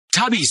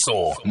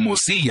Thabiso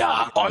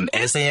Musia on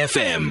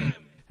SAFM.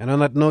 And on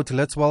that note,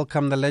 let's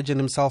welcome the legend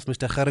himself,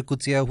 Mr. Gerrie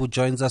Coetzee, who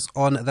joins us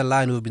on the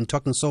line. We've been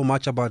talking so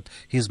much about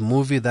his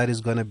movie that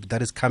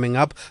is coming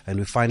up, and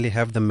we finally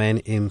have the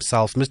man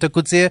himself. Mr.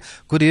 Coetzee,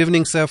 good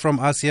evening, sir, from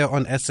us here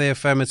on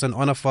SAFM. It's an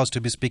honor for us to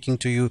be speaking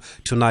to you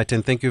tonight,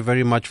 and thank you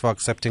very much for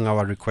accepting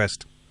our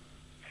request.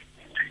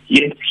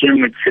 Yes,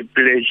 Jim, it's a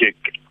pleasure.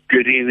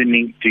 Good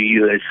evening to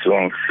you as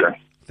well, sir.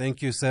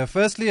 Thank you, sir.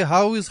 Firstly,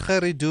 how is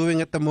Gerrie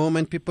doing at the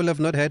moment? People have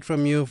not heard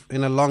from you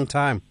in a long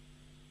time.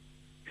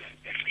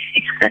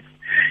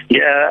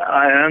 Yeah,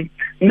 I am.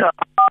 No.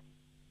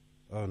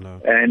 Oh,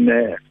 no.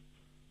 And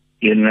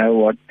you know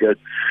what?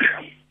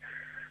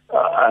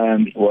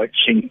 I'm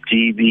watching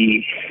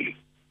TV,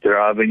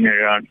 driving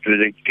around with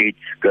the kids,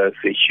 go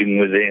fishing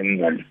with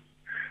them, and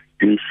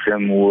do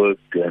some work,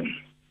 and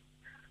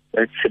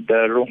that's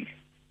about all.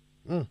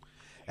 Mm.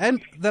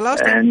 And the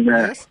last time,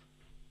 yes?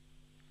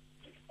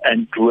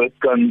 And work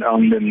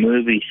on the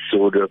movie,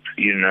 sort of,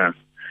 you know.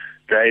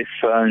 They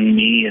phone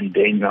me, and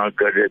then I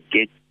got to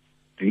get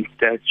in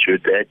touch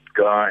with that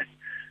guy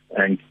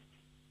and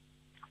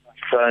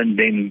phone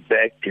them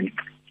back and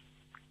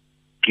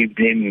give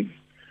them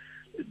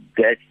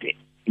that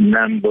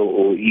number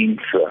or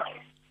info.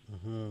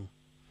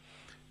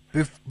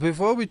 Mm-hmm.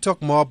 Before we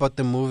talk more about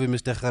the movie,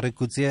 Mr. Gerrie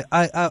Coetzee,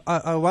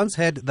 I once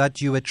heard that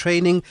you were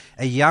training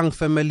a young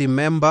family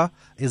member.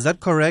 Is that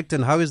correct?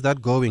 And how is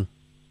that going?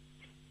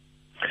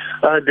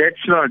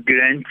 That's my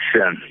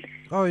grandson.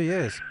 Oh,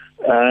 yes.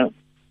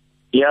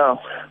 Yeah.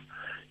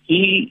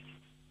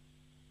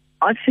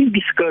 I think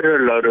he's got a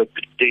lot of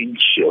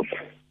potential.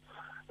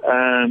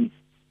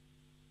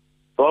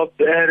 Bob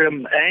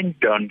Arum and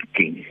Don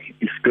King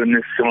is going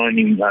to sign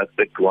him up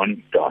at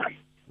one time.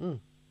 Mm.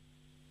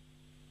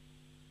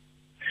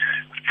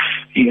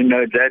 You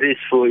know, that is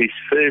for his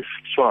first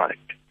fight.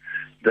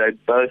 They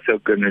both are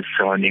going to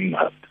sign him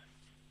up.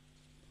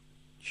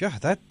 Yeah,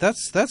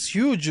 that's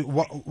huge.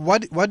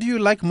 What do you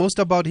like most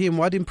about him?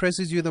 What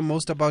impresses you the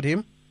most about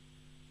him?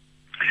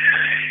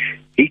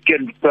 He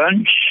can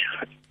punch,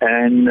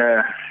 and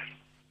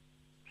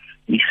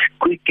he's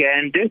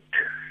quick-handed.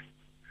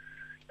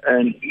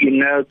 And, you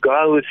know, a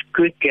guy with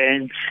quick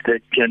hands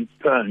that can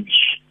punch,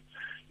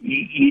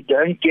 you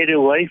don't get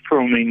away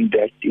from him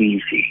that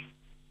easy.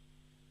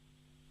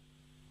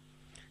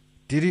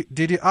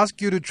 Did he ask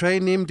you to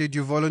train him? Did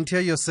you volunteer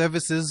your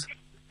services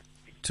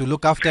to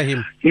look after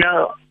him?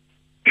 No.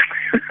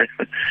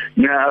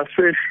 No, I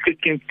first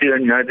took him to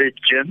another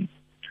gym,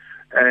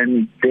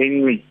 and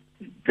then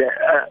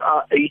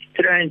he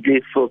trained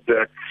there for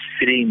about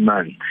 3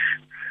 months.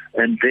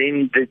 And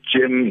then the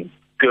gym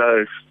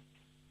closed.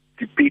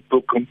 The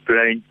people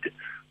complained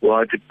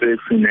why the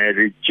person had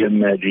a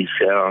gym at his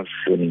house,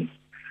 and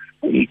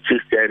he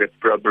just had a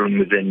problem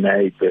with the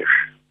neighbors.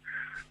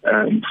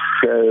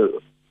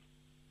 So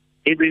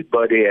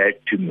everybody had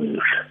to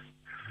move.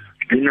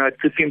 Then I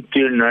took him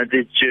to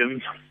another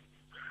gym,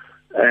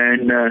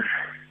 and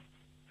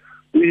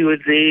we were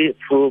there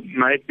for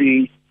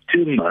maybe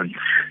 2 months.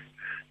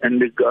 And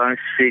the guy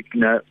said,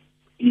 no,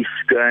 he's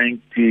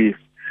going to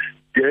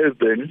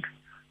Durban.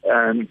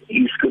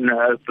 He's going to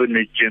open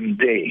a gym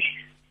there.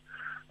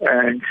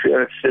 And so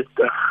I said,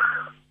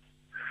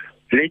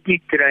 let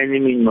me train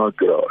him in my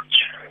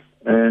garage.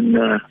 And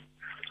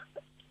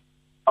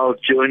I'll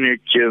join a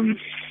gym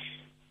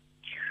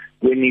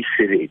when he's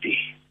ready.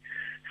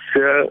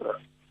 So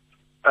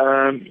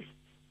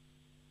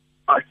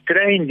I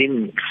trained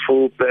him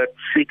for about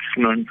 6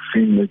 months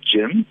in the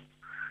gym.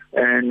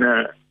 And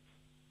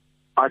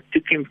I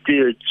took him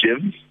to a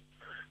gym.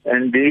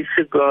 And there's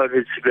a guy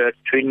that's about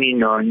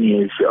 29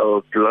 years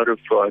old, a lot of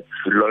fights,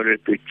 a lot of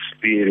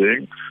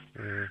experience.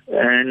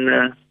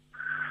 And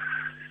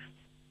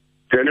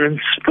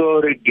didn't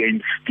spar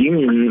against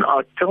him. And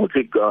I told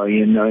the guy,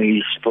 you know,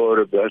 he sparred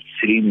about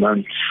 3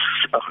 months.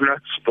 I've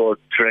not sparred,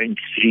 trained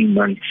 3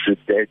 months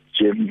at that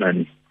gym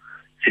and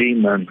 3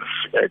 months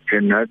at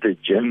another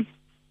gym.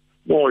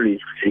 More or less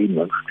 3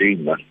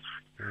 months.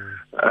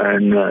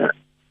 And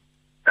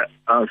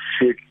I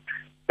said,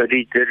 but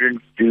he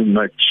didn't do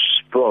much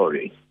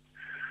sparring.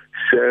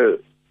 So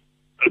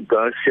the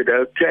guy said,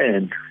 okay,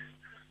 and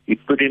he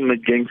put him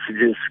against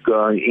this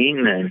guy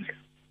and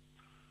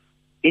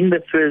in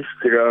the first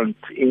round,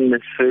 in the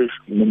first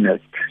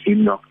minute, he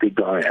knocked the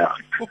guy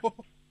out.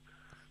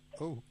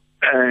 Oh.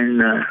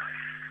 And,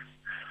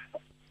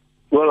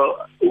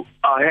 well,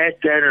 I had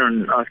that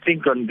on, I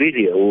think on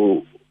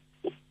video,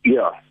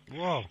 yeah.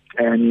 Wow.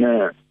 And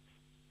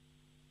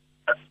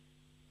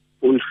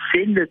we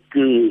sent it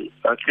to,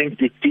 I think,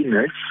 the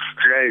tennis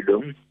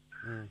stadium,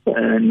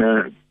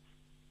 and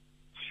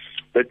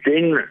but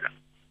then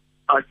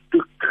I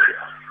took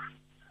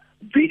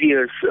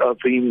videos of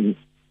him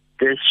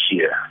this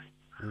year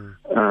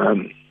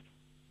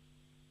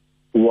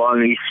while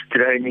he's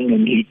training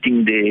and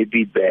eating the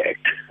heavy bag.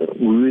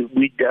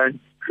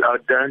 I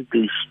don't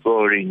do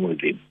sparring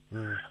with him.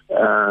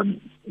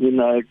 You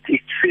know,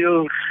 it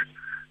feels,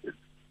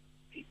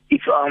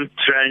 if I'm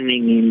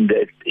training him,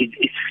 that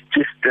it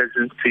just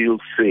doesn't feel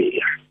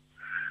fair.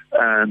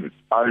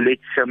 I'll let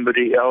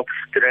somebody else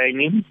train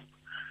him,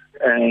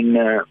 and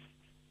then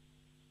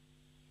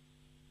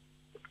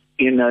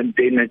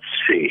it's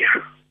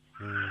fair.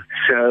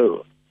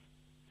 So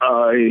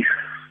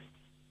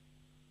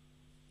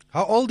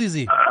How old is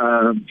he?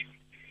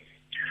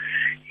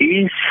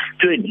 He's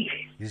 20.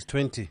 He's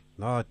 20.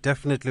 No,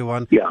 definitely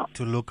one Yeah.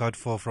 to look out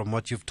for from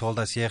what you've told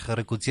us here,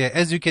 Gerrie Coetzee.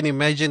 As you can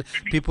imagine,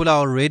 people are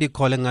already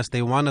calling us.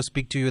 They want to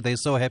speak to you. They're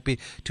so happy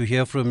to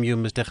hear from you,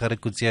 Mr. Gerrie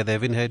Coetzee. They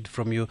haven't heard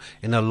from you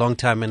in a long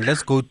time. And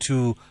let's go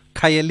to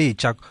Kayeli.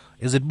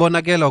 Is it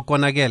Bonagele or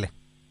Konagele?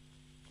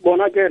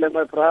 Bonagele,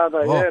 my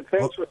brother. Oh, Yeah,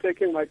 thanks for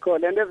taking my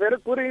call. And a very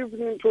good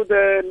evening to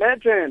the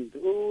legend,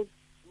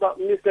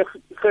 Mr.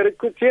 Gerrie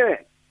Coetzee.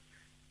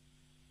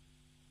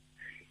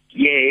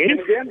 Yes. Can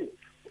you hear me?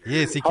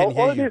 Yes, he can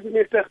hear you.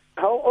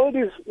 How old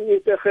is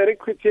Mr. Gerrie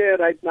Coetzee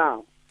right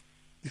now?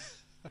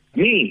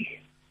 Me?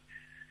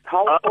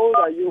 How old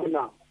are you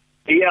now?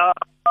 Yeah.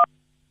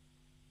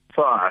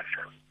 5.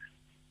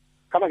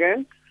 Come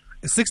again?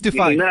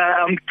 65. No,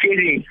 I'm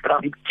kidding.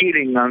 I'm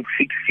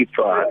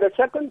 65. The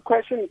second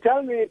question,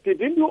 tell me,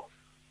 didn't you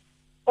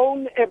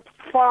own a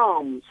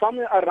farm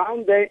somewhere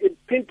around there in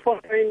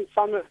Pietfontein,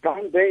 somewhere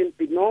around there in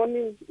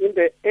Benoni in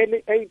the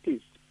early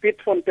 80s,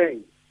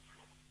 Pietfontein?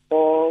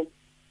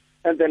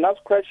 And the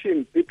last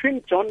question,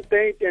 between John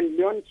Tate and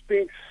Leon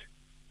Spinks,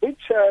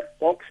 which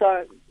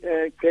boxer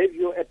gave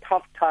you a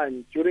tough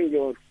time during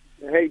your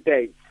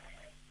heyday?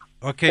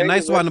 Okay,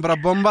 nice one,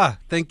 Brabomba.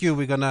 Thank you.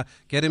 We're going to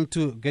get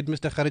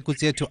Mr. Gerrie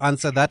Coetzee to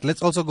answer that.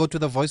 Let's also go to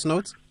the voice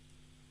notes.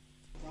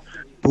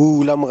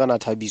 Pula Mogana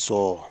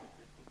Thabiso.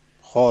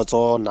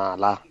 Khotso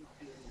nala.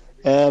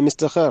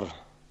 Mr. Gerrie,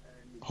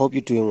 hope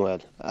you're doing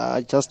well.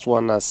 I just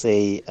want to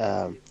say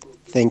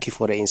thank you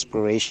for the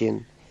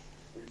inspiration.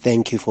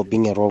 Thank you for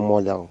being a role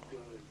model.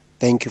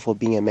 Thank you for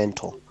being a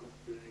mentor.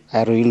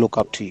 I really look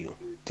up to you.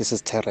 This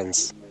is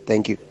Terence.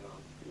 Thank you.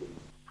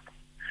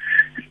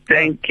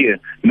 Thank you.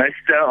 Must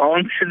I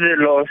answer the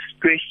last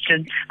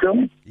question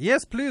still?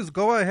 Yes, please,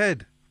 go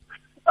ahead.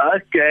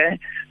 Okay.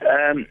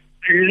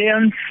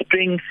 Leon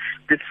Spinks,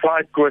 the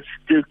fight was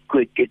too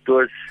quick. It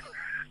was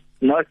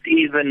not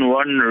even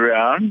one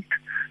round.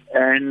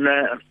 And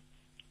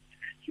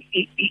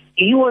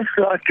he was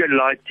like a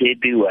light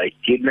heavyweight.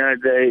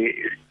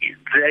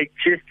 They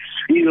just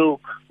feel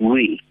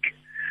weak.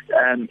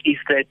 If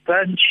they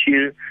punch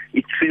you,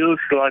 it feels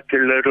like a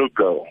little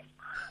girl.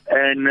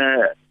 And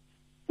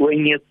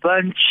when you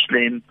punch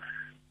them,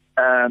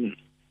 the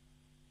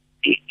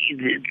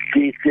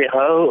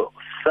whole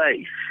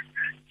face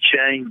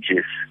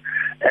changes.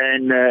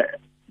 And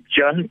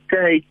John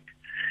Tate,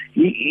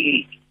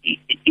 he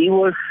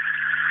was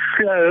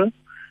slow,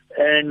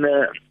 and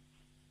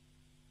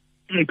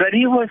but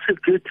he was a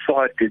good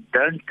fighter.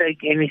 Don't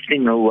take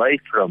anything away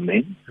from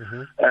him.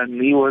 Mm-hmm.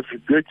 He was a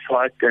good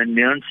fighter, and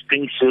Leon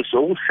Spinks was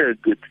also a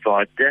good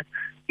fighter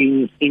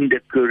in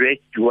the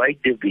correct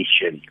weight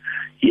division.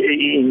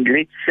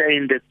 Let's say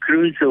in the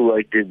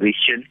cruiserweight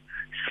division,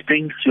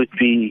 Spinks would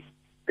be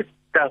a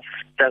tough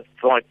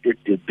fighter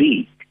to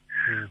beat.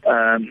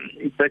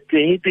 But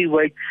the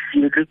heavyweights,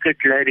 you look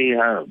at Larry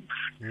Holmes,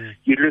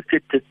 you look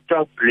at the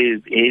top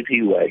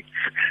heavyweights,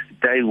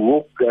 they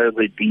walk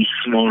over these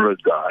smaller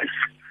guys.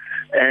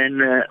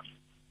 And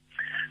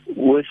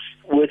with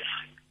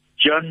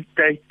John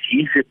Tate,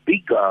 he's a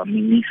big arm,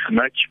 and he's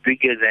much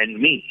bigger than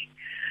me.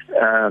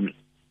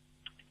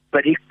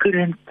 But he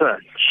couldn't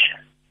punch.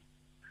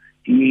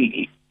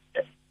 We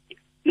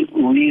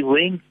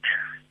went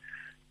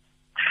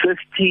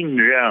 15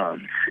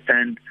 rounds,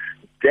 and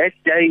that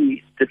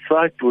day the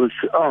fight was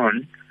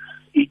on,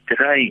 it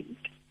rained,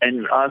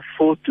 and I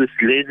fought with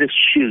leather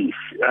shoes.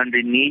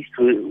 Underneath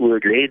were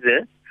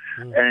leather,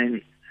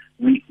 and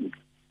we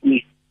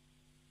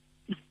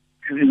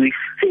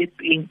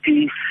step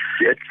into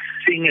that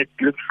thing. It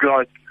looks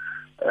like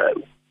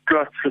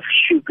clots of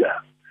sugar,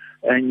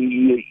 and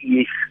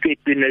you step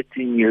in it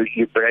and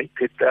you break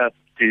it up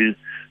to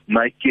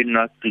make you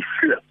not to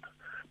slip.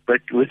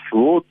 But with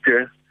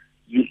water,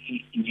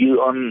 you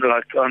on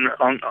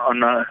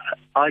a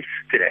ice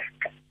track,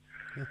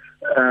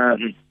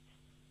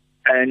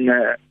 and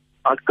I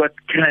got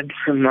cramps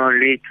in my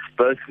legs,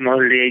 both my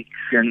legs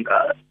and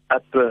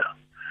upper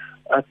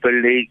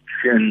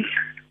legs and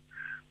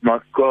my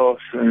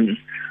calves, and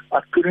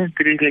I couldn't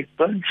really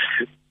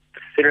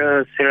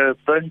throw a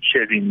punch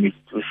at him. It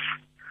was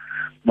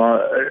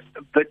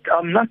but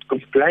I'm not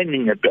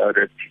complaining about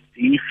it.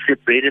 He's a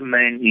better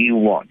man. He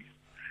won,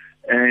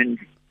 and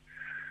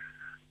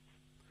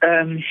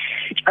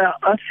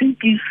I think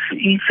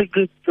he's a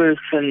good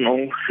person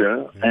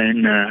also,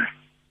 and.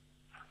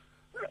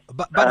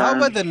 But how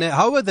were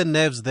the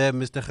nerves there,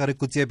 Mr. Gerrie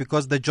Coetzee?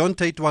 Because the John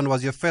Tate one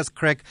was your first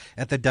crack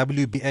at the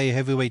WBA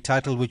heavyweight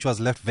title, which was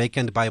left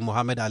vacant by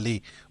Muhammad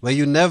Ali. Were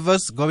you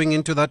nervous going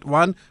into that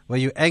one? Were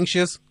you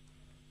anxious?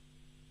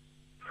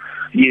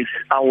 Yes,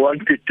 I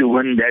wanted to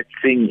win that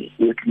thing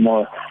with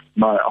my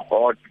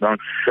heart, my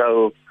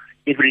soul,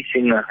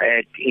 everything I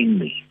had in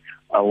me.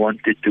 I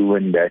wanted to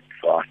win that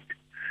fight,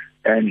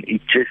 and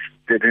it just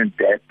didn't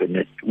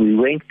happen. We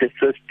went to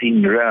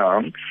 15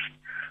 rounds,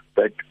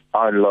 but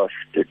I lost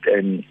it,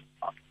 and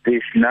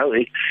there's no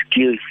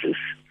excuses.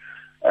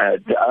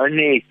 The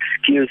only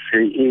excuse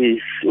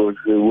was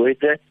the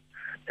weather,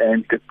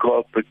 and the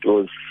carpet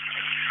was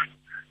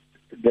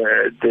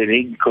the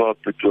ring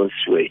carpet was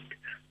wet.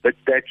 But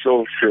that's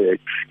also an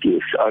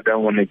excuse. I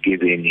don't want to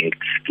give any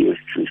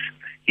excuses.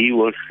 He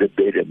was the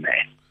better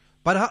man.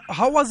 But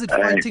how was it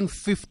fighting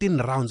 15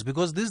 rounds?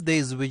 Because these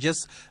days they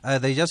just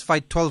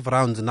fight 12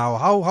 rounds now.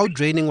 How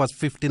draining was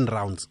 15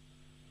 rounds?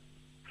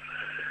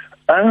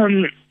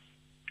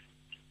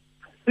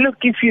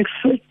 Look, if you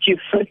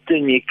fit,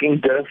 then you can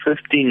go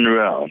 15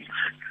 rounds.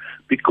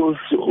 Because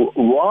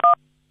why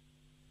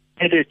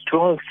at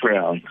 12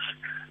 rounds,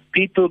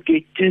 people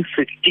get too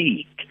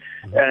fatigued.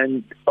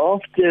 And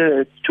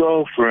after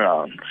 12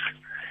 rounds,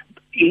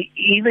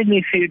 even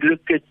if you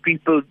look at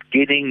people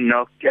getting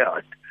knocked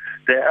out,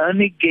 they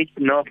only get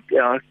knocked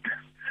out.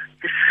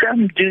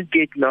 Some do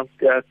get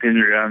knocked out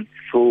in round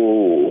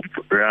 4,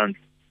 round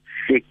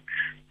 6.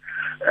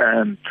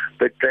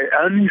 But they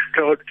only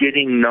start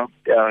getting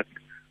knocked out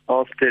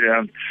after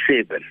round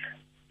 7.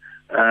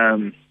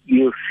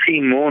 You'll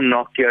see more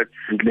knockouts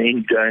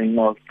then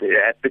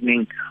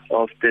happening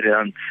after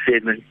round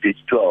 7 to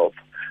 12.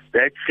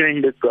 That's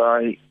when the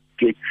guy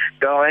gets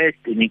tired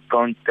and he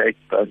can't take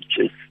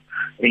punches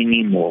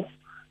anymore.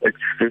 It's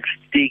the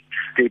fatigue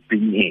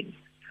stepping in.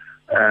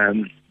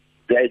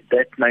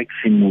 That makes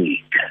him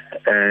weak,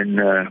 and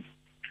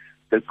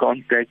they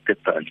can't take the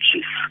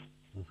punches.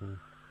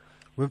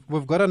 Mm-hmm.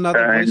 We've got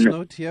another voice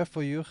note here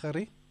for you,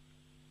 Harry.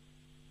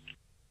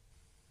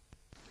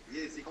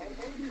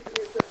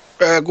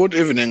 Good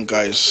evening,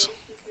 guys.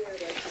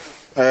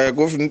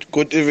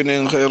 Good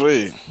evening,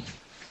 Harry.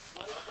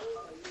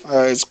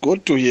 It's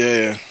good to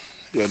hear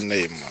your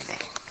name, Mama.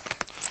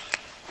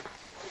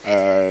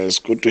 It's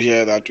good to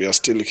hear that we are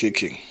still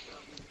kicking.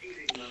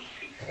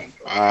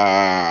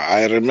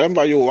 I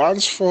remember you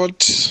once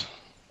fought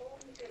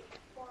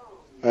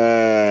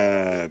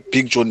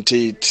Big John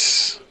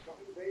Tate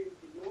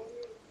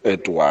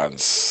at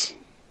once.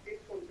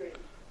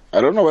 I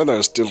don't know whether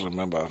I still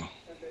remember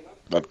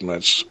that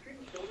match.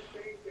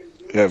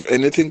 You have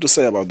anything to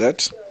say about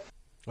that?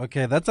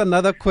 Okay, that's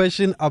another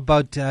question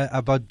about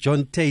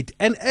John Tate.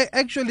 And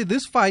actually,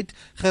 this fight,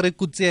 Gerrie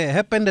Coetzee,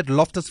 happened at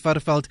Loftus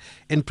Versfeld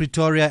in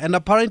Pretoria. And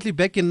apparently,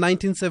 back in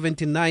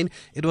 1979,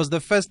 it was the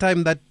first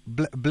time that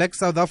black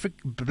South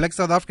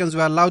Africans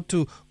were allowed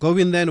to go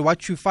in there and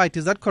watch you fight.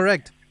 Is that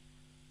correct?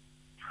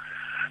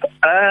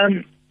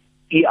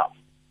 Yeah,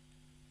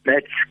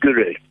 that's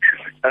correct.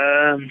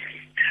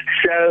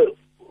 So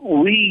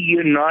we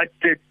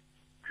united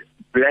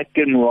black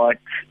and white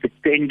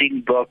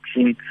attending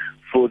boxing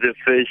for the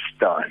first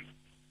time.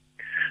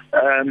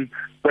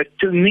 But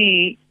to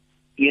me,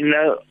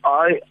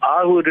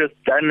 I would have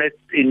done it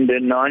in the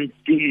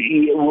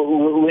 90s.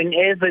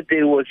 Whenever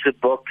there was a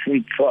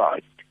boxing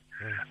fight,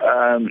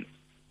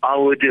 I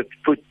would have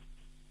put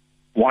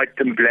white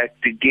and black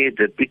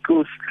together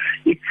because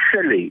it's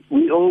silly.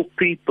 We all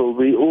people.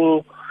 We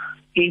all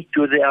eat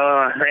with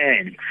our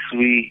hands.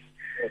 We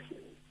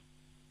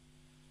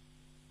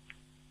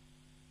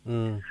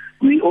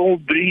all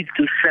breathe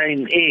the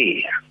same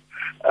air.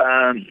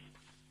 I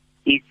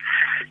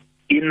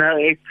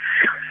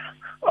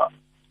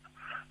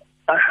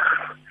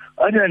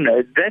don't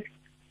know,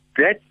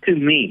 that to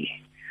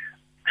me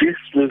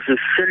just was a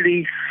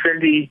silly,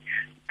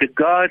 the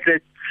guy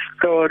that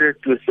started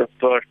with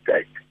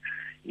apartheid,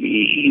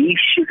 he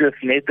should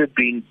have never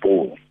been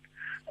born.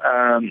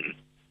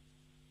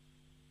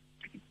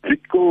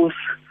 Because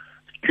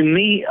to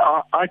me,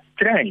 I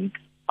trained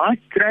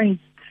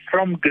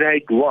from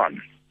grade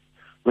 1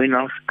 when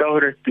I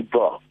started to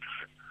box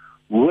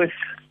with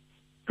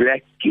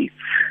black kids.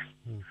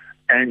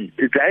 And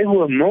they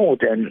were more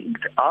than,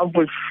 I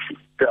was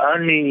the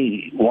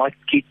only white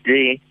kid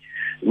there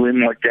when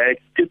my dad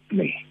took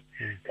me.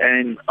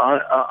 And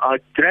I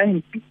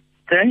trained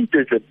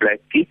as a black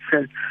kid,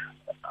 and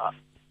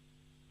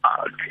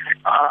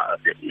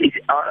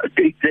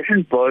it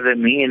doesn't bother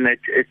me, and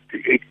it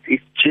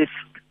just,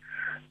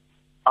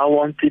 I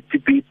wanted to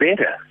be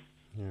better.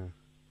 Yeah.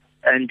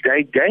 And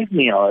they gave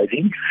me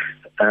irons.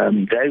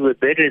 They were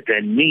better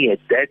than me at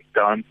that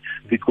time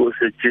because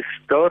I just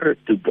started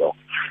to box.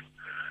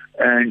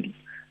 And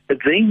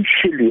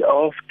eventually,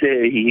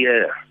 after a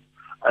year,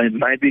 I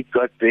maybe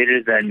got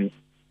better than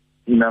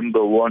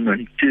number 1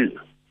 and 2.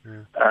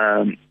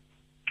 Yeah.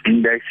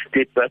 And I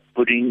stepped up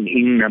putting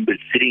in number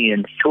 3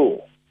 and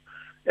 4.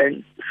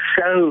 And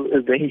so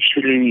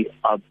eventually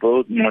I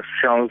built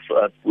myself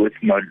up with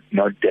my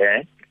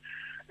dad.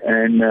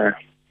 And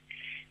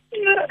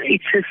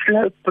it's a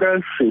slow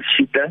process.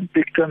 You don't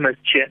become a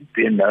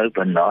champion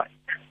overnight.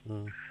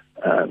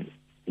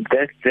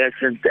 That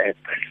doesn't happen.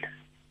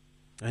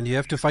 And you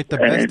have to fight the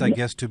best, I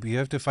guess. You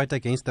have to fight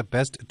against the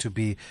best to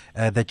be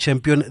the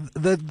champion.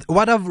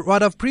 What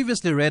I've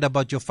previously read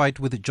about your fight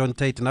with John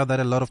Tate, now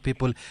that a lot of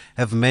people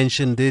have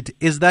mentioned it,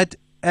 is that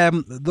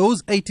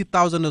those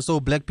 80,000 or so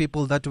black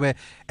people that were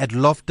at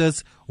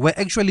Loftus were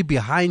actually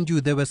behind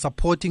you. They were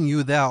supporting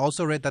you there. I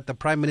also read that the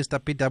Prime Minister,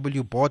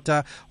 P.W.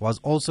 Botha, was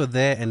also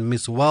there, and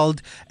Miss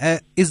World.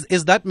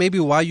 Is that maybe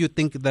why you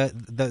think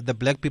the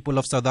black people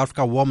of South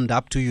Africa warmed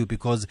up to you,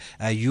 because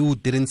you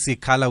didn't see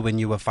color when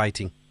you were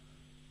fighting?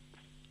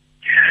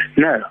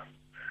 No.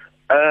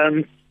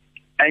 And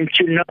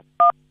you know,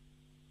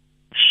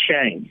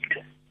 ashamed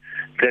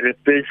that a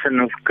person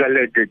of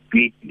color that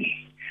beat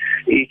me.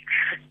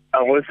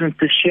 I wasn't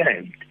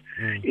ashamed.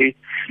 It's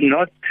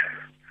not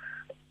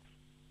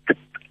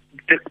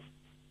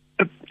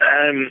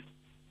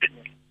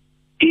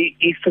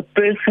if a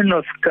person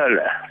of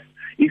color,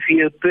 if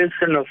you're a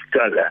person of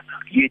color,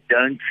 you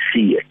don't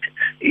see it.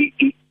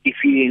 If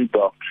you're in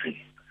boxing,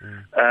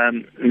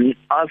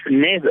 I've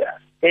never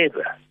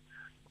ever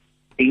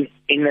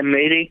in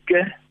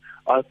America.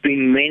 I've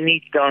been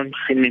many times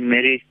in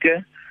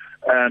America.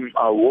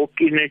 I walk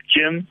in a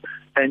gym,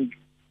 and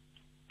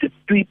the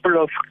people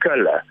of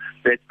color,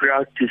 they're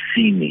proud to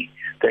see me.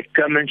 They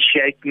come and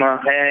shake my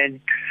hand.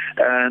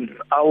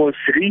 I was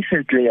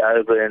recently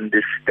over in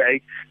the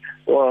States.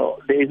 Well,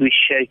 they will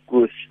shake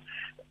with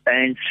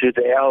hands with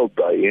the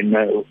elbow, you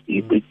know.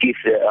 You would give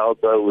the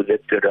elbow with the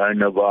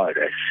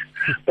coronavirus.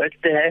 But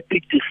they're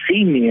happy to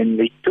see me, and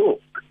they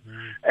talk.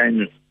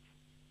 And,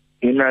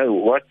 you know,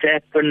 what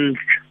happened,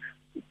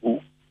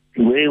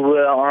 where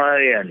were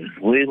I and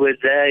where were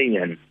they?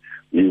 And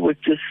we would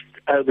just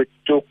over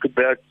talk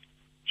about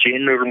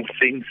general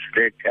things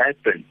that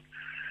happened.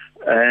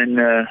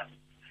 And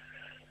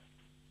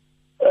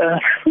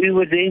we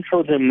were there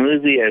for the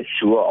movie as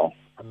well.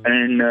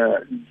 And,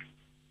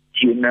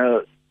 you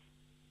know,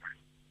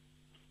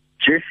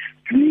 just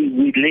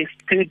we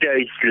left 2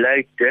 days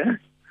later,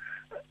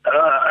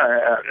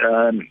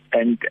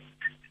 and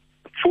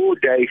 4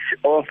 days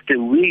after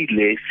we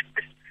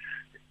left,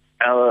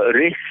 our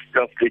rest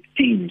of the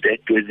team that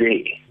were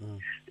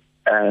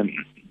there,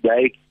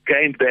 they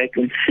came back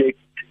and said,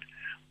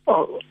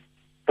 oh,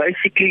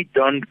 basically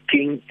Don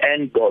King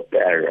and Bob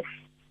Arum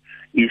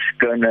is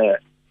gonna,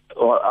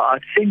 well, I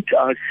think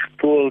I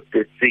spoiled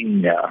the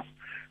thing now.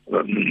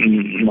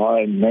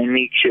 My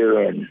manager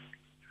and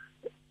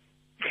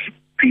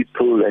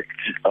people that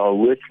are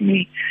with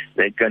me,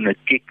 they're gonna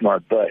kick my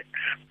butt.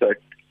 But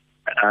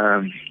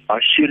I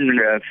shouldn't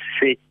have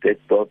said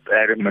that Bob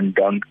Arum and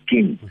Don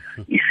King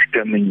is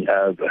coming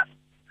over.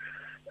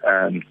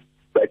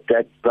 But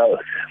that both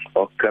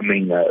are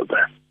coming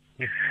over.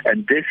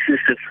 And this is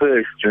the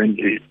first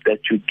that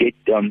you get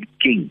Don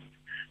King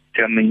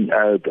coming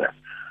over.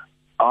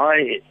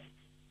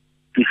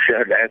 To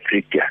South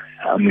Africa,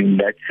 I mean,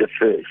 that's the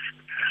first.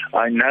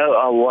 I know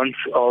I once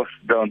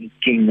asked Don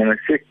King, and I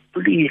said,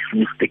 please,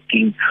 Mr.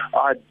 King,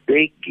 I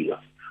beg you,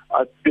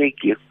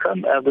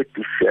 come over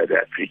to South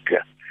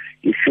Africa.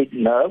 He said,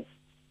 no,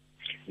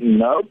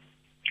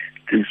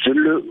 the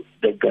Zulu,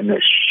 they're going to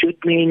shoot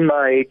me in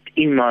my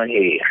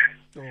hair.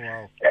 Oh,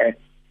 wow.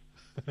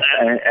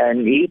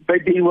 And he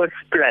was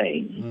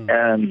playing,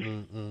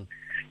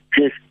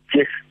 just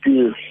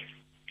to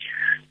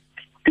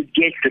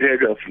get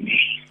rid of me.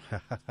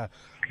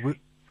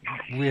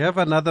 We have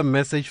another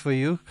message for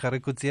you,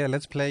 Kgarikutsia.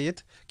 Let's play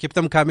it. Keep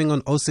them coming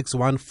on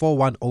 061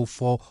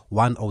 4104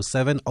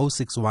 107,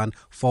 061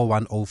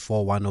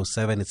 4104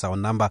 107. It's our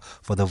number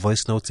for the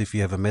voice notes. If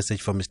you have a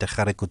message for Mr.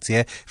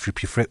 Kgarikutsia, if you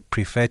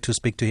prefer to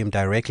speak to him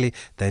directly,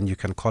 then you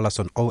can call us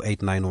on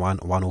 0891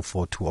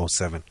 104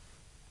 207.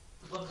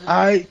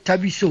 Hi,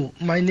 Tabiso.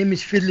 My name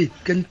is Philip.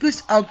 Can you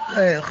please ask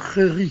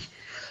Gerrie,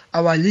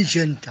 our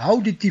legend, how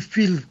did he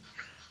feel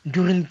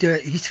during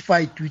his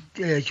fight with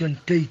John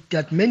Tate,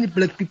 that many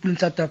black people in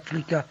South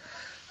Africa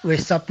were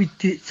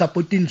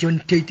supporting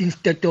John Tate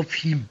instead of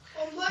him,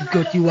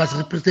 because he was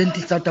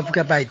representing South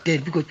Africa by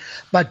then.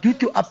 But due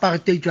to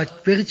apartheid, it was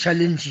very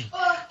challenging.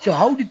 So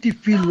how did he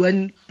feel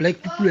when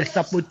black people were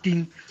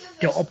supporting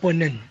the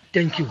opponent?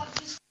 Thank you.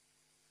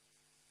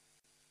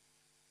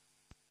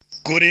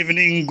 Good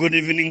evening,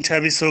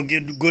 Tabiso.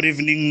 Good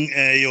evening,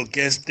 your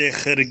guest,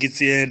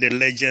 Kgarikutsia, the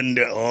legend.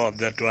 Oh,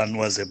 that one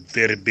was a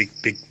very big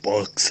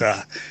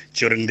boxer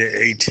during the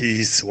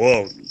 80s.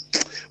 Whoa,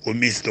 we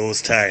miss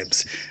those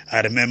times.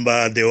 I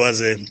remember there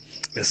was a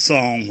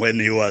song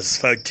when he was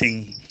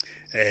fighting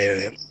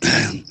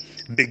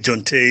Big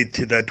John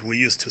Tate that we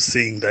used to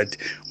sing, that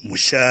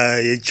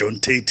Mushaye John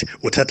Tate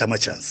uthatha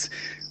amachance,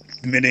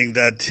 meaning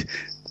that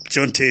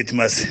John Tate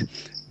must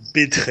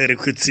beat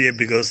Kgarikutsia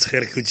because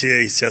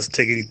Kgarikutsia is just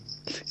taking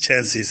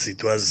chances.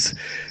 It was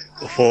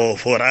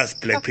for us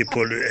black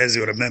people, as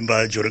you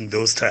remember, during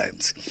those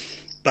times.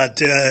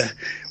 But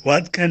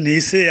what can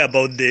he say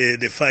about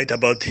the fight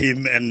about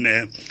him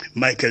and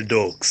Michael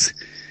Dukes?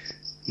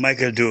 I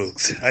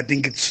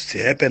think it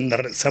happened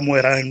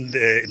somewhere around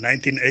the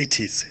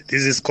 1980s.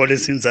 This is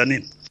Collins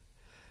Zanin.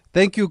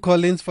 Thank you,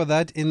 Collins, for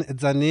that in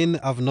Zanin.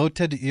 I've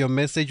noted your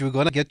message. We're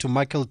going to get to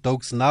Michael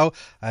Dokes now.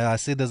 I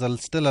see there's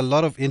still a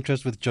lot of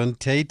interest with John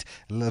Tate.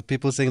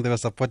 People saying they were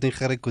supporting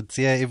Gerrie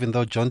Coetzee even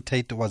though John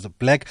Tate was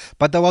black.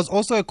 But there was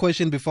also a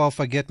question before I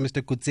forget,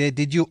 Mr. Coetzee.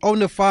 Did you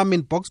own a farm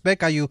in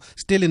Boksburg? Are you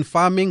still in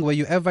farming? Were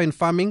you ever in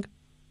farming?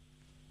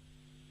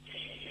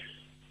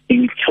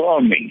 In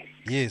farming?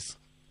 Yes.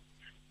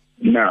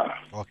 No.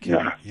 Okay.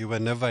 No. You were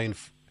never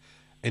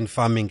in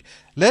farming.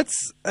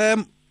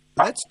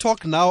 Let's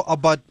talk now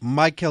about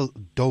Michael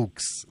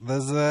Dokes.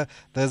 There's a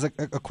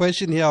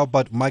question here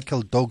about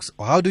Michael Dokes.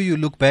 How do you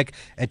look back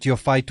at your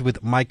fight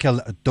with Michael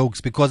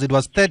Dokes? Because it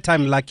was third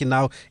time lucky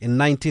now in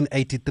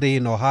 1983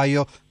 in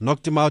Ohio.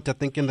 Knocked him out, I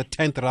think, in the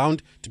 10th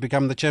round to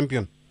become the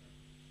champion.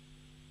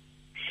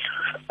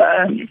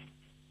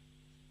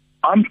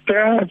 I'm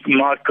proud of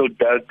Michael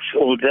Dokes,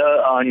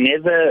 although I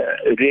never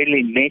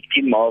really met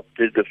him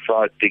after the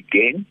fight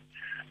again.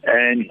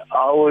 And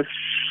I was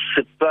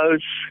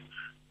supposed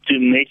to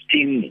meet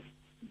him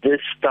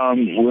this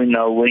time when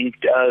I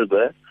went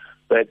over,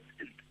 but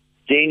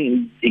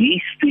then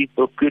his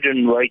people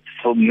couldn't wait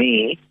for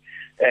me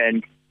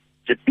and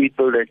the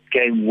people that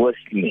came with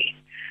me.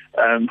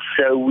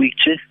 So we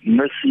just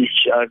missed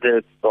each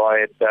other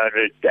by about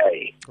a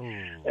day.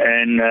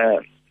 And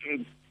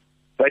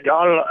but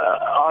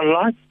I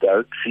like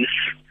Dokes.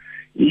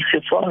 He's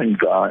a fine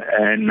guy,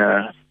 and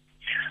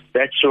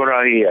that's what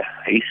I hear.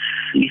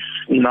 He's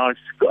a nice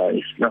guy.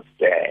 He's not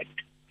bad.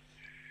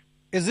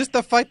 Is this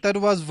the fight that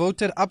was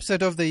voted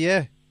upset of the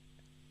year?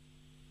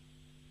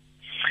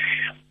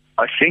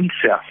 I think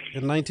so.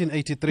 In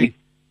 1983?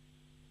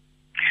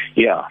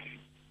 Yeah.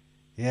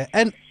 Yeah.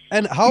 And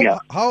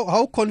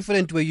how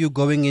confident were you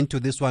going into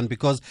this one?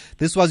 Because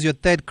this was your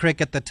third crack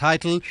at the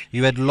title.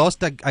 You had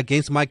lost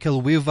against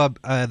Michael Weaver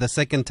the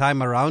second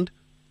time around.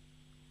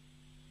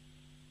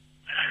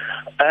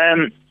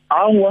 I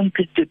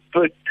wanted to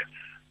put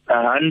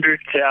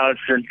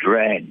 100,000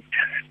 rand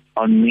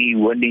on me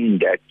winning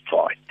that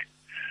fight.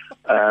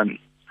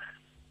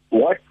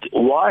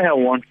 Why I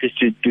wanted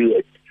to do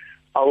it?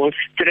 I was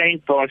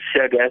trained by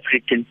South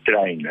African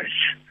trainers.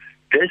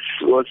 This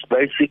was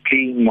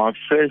basically my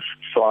first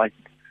fight,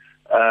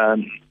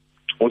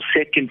 or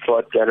second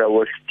fight that I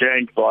was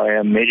trained by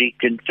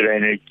American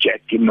trainer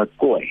Jackie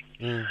McCoy.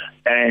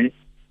 And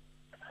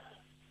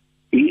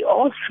he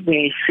asked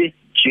me, he said,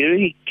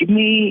 Jerry,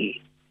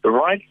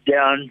 write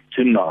down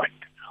tonight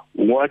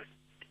what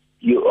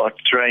you are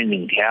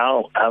training,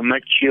 how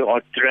much you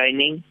are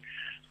training,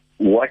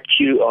 what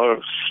you are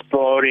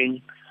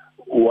sparring,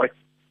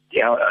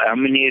 how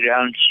many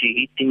rounds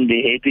you're hitting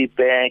the heavy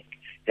bag,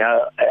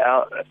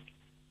 how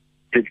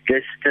the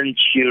distance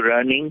you're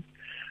running,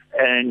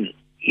 and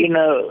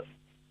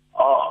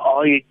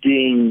are you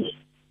doing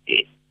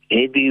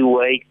heavy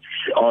weights?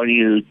 What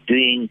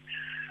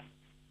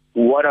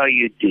are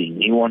you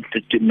doing? He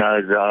wanted to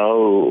know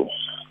the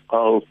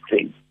whole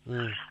thing.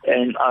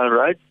 And I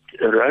wrote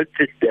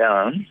it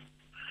down,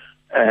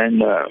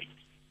 and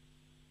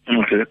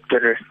looked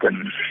at it,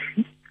 and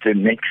the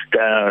next day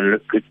I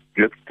looked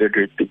at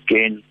it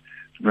again,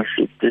 and I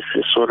said, this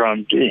is what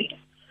I'm doing.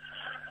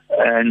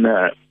 And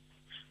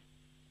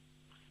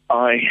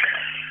I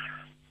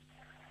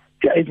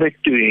gave it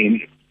to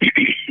him,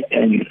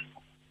 and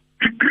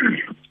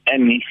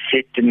he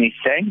said to me,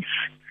 thanks.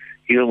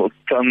 He'll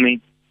tell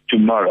me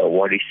tomorrow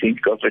what he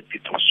think of it,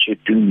 if I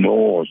should do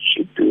more or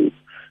should do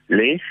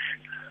less.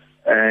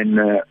 And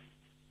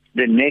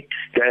the next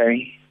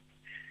day,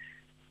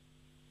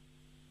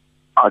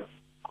 I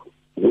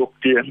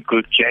walked to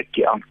Uncle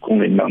Jackie,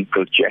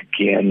 Uncle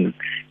Jackie, and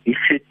he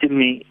said to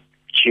me,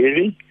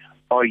 Jerry,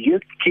 are you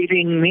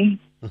kidding me?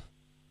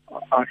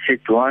 I said,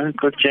 why,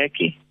 Uncle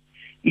Jackie?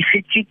 He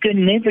said, you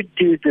can never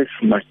do this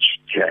much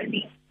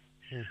training.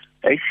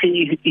 I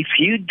said, if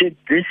you did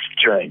this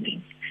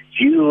training,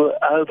 you were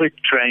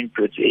overtrained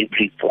with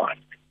every fight.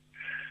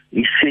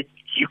 He said,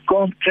 you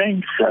can't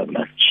train so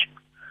much.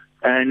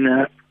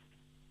 And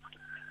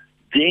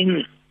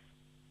then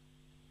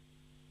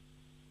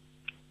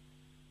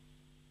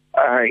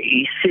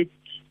he said,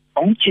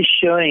 aren't you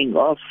showing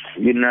off,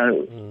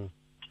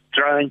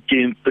 trying to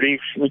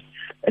impress me?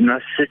 And I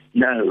said,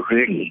 no,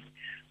 really,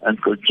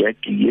 Uncle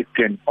Jackie, you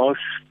can ask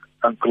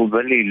Uncle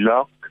Willie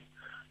Locke.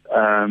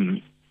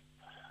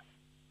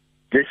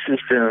 This is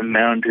the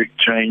amount of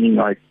training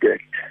I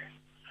did.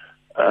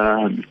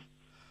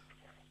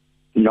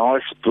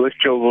 Lars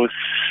Butcher was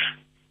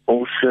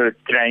also a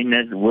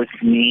trainer with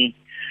me,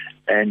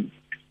 and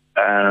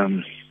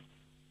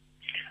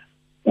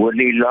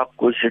Willie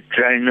Locke was a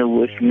trainer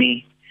with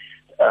me.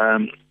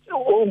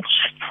 All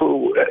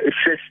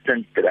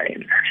assistant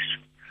trainers.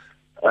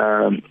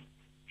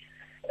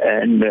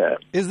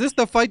 Is this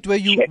the fight where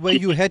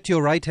you hit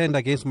your right hand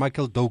against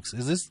Michael Dokes?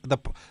 Is this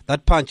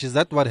that punch? Is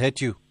that what hit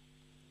you?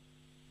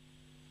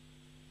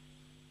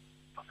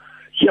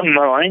 Yeah,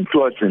 my hand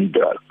wasn't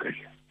broken.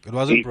 It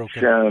wasn't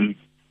broken.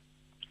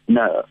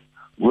 No,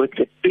 with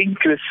the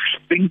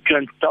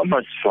Pinkland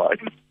Thomas fight,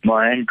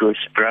 my hand was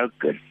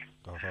broken,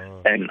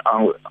 and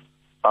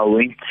I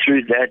went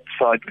through that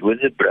fight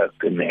with a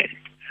broken hand.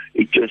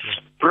 It was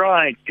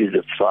prior to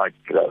the fight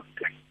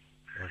broken.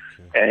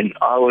 Okay. And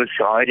I was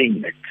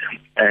hiding it.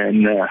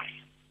 And,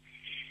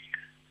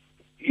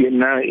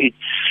 it's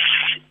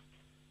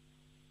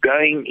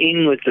going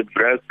in with a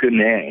broken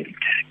hand.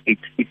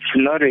 It's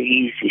not an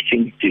easy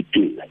thing to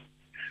do.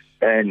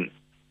 And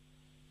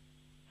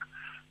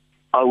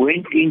I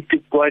went into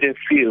quite a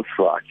few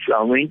fights.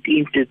 I went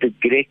into the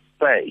Greg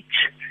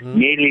Page,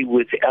 nearly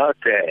without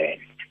a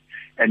hand.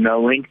 And I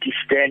went to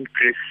Stan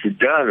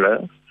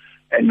Crisadolo,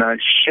 and I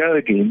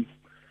showed him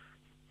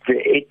the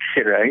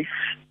x-rays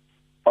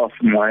of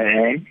my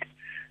hand,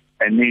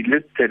 and he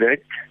looked at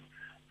it,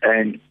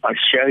 and I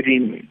showed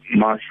him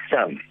my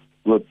thumb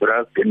were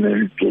broken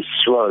and it was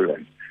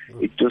swollen.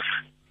 It was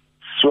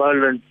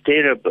swollen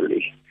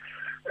terribly,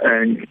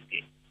 and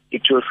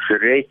it was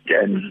red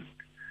and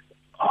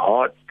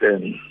hot.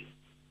 And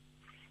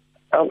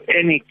in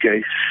any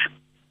case,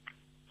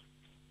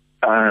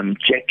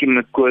 Jackie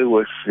McCoy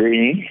was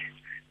there,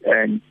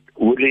 and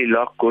Willie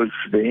Locke was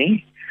there,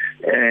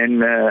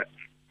 and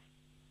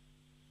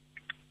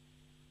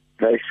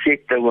they said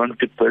they want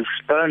to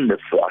postpone the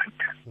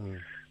fight.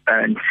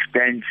 And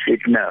Stan said,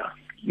 no,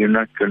 you're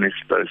not going to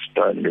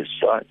postpone this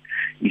fight.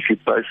 If you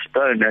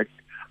postpone it,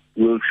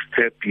 we'll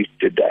strip you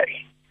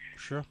today.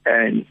 Sure.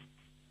 And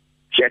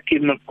Jackie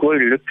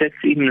McCoy looked at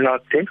him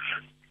like this,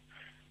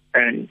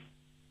 and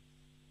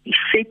he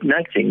said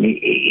nothing.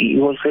 He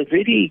was a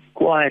very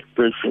quiet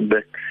person,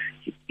 but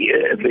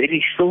a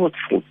very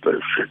thoughtful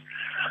person.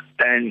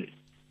 And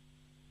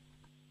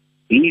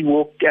he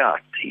walked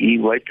out. He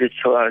waited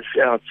for us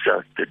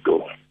outside the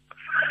door.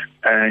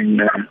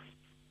 And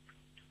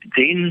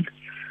then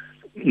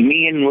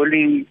me and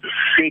Willie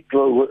said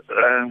to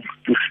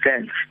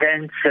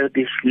Stan, so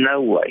there's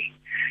no way.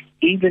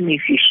 Even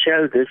if you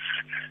show this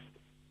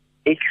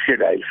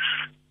x-rays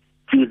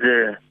to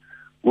the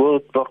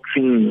World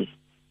Boxing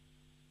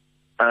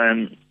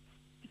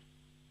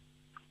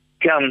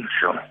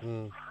Council,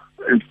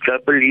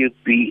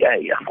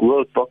 WBA,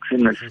 World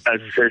Boxing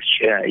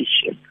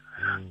Association,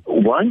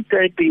 won't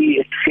they be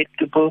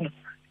acceptable?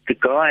 The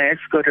guy has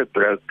got a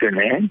broken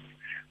hand.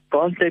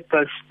 Can't they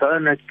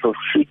postpone it for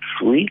 6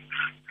 weeks?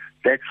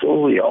 That's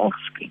all we're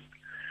asking.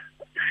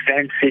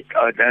 Stan said,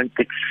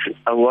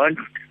 I won't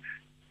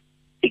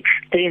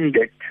extend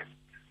it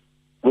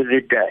with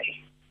a day.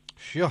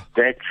 Sure.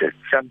 That's it.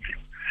 Something.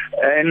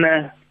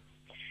 And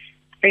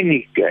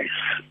any case.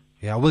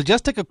 Yeah, we'll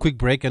just take a quick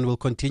break and we'll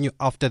continue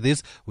after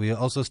this. We are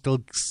also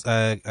still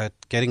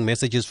getting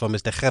messages from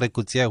Mr. Gerrie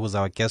Coetzee, who's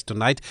our guest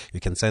tonight. You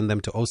can send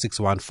them to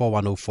 061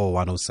 4104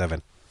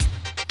 107.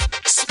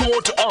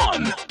 Sport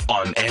on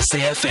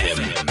SAFM.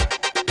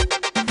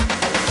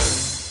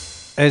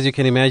 As you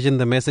can imagine,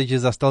 the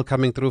messages are still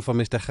coming through from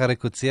Mr. Gerrie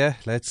Coetzee.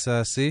 Let's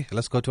see.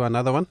 Let's go to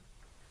another one.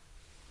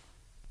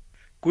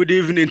 Good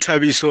evening,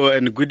 Thabiso,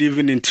 and good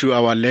evening to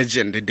our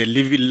legend, the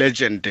living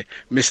legend,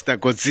 Mr.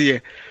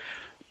 Coetzee.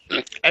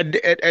 At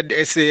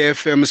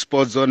SAFM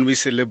Sports Zone, we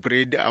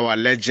celebrate our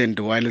legend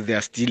while they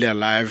are still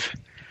alive.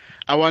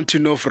 I want to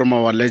know from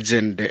our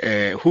legend,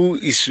 who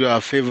is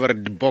your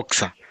favorite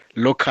boxer,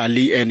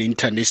 locally and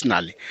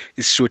internationally?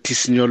 It's Shoti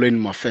Signolo in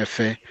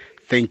Mofefe.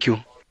 Thank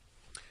you.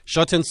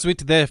 Short and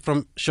sweet there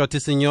from Shoti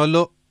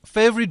Signolo.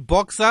 Favorite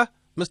boxer,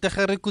 Mr.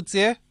 Gerrie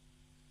Coetzee?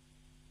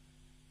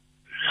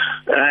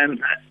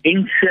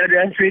 In South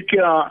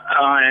Africa,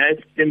 I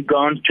have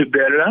gone to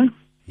Bella.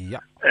 Yeah.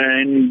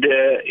 And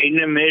in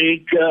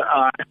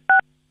America,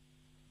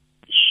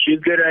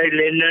 Sugar Ray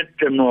Leonard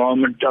and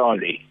Muhammad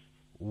Ali.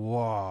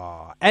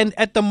 Wow. And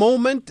at the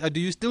moment, do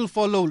you still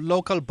follow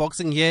local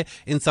boxing here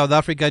in South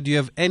Africa? Do you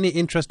have any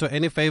interest or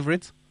any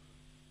favorites?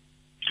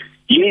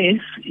 Yes,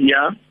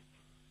 yeah.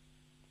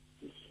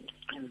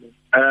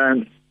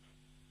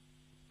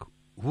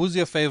 Who's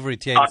your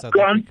favorite here in South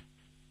Africa?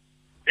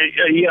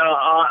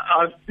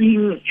 I've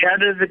been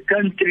out of the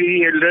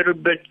country a little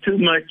bit too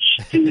much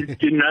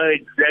to know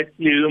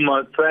exactly who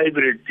my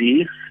favorite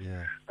is.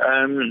 Yeah.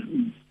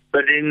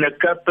 But in a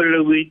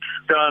couple of weeks'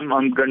 time,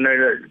 I'm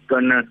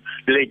gonna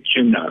let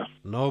you know.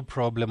 No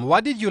problem.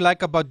 What did you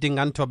like about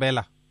Dingaan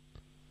Thobela?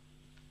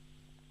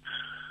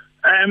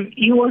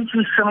 He was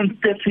a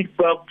scientific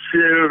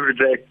boxer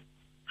that,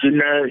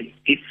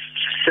 if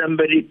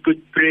somebody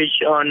put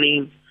pressure on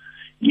him,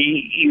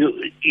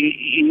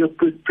 you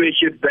put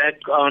pressure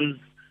back on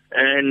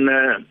and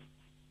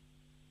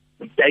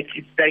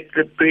take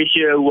the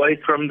pressure away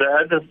from the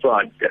other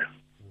fighter.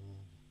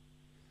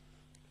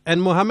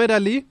 And Muhammad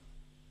Ali?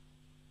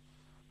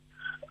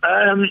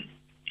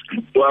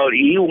 Well,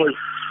 he was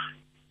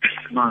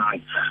my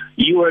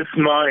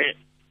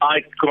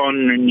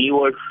icon, and he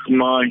was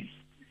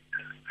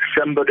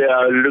somebody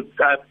I looked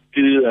up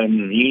to,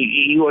 and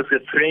he was a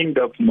friend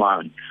of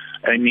mine.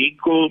 And he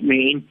called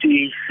me into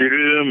his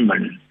room,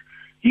 and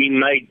he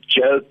made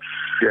jokes,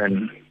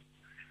 and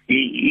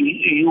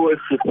he was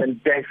a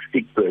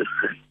fantastic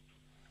person.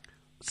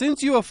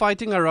 Since you were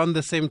fighting around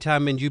the same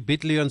time and you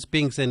beat Leon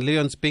Spinks and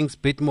Leon Spinks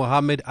beat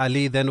Muhammad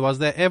Ali, then was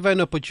there ever an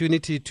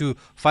opportunity to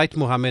fight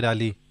Muhammad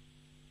Ali?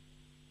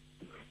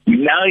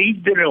 Now he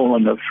didn't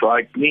want to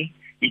fight me.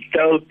 He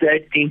told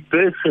that in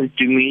person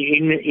to me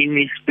in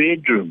his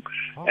bedroom.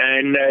 Oh.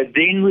 And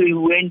then we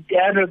went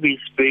out of his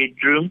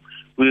bedroom.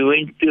 We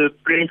went to a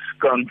press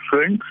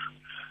conference.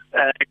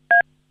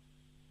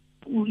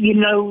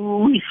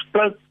 We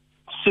spoke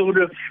sort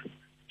of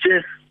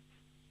just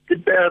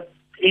about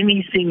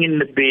anything in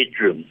the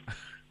bedroom.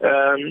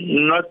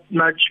 Not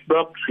much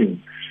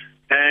boxing.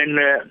 And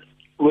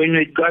when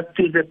we got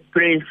to the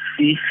press,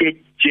 he said,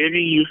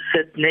 "Jerry, you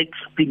sit next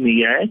to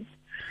me, eh?"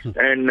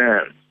 And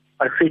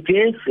I said,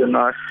 "Yes," and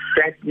I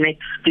sat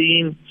next to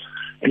him.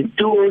 And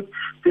towards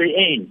the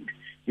end,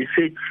 he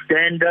said,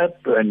 "Stand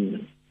up,"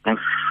 and I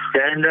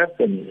stand up,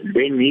 and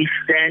then he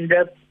stand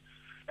up,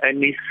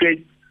 and he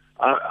said,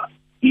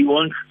 he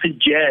wants to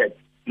jab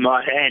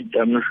my hand.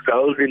 I must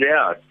hold it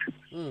out.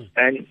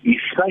 And he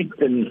said,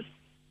 and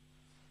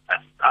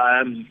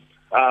I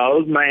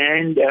hold my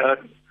hand out,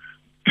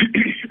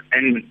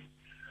 and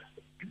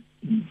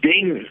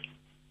then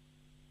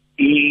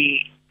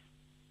he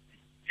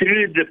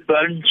threw the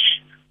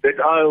punch that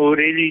I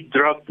already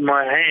dropped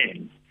my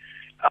hand.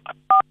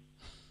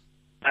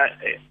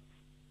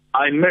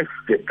 I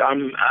missed it.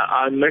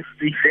 I missed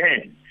his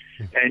hand.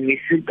 And he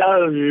said,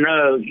 "Oh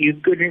no, you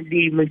couldn't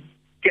even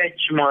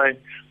catch my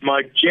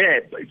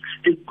jab. It's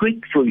too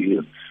quick for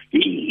you."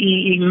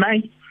 He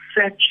made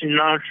such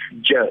nice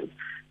jokes.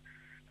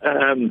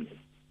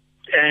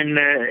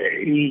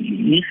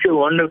 He's a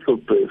wonderful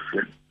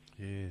person.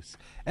 Yes.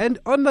 And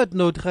on that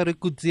note, Gerrie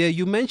Coetzee,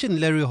 you mentioned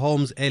Larry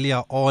Holmes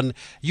earlier on.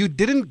 You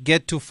didn't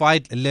get to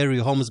fight Larry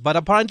Holmes, but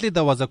apparently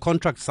there was a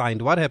contract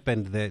signed. What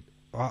happened there?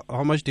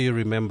 How much do you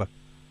remember?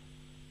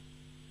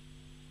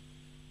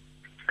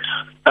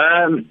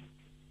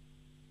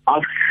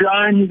 I've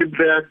signed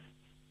about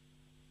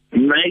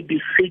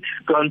maybe 6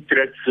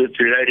 contracts with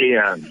Larry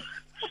Holmes.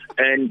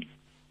 And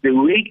the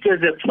week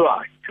of the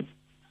fight,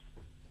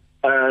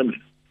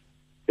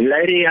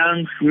 Larry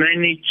Holmes'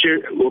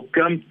 manager will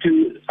come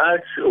to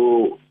us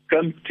or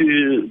come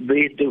to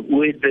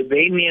where the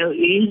venue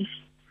is,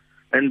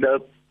 and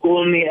they'll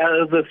call me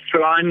over,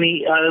 fly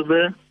me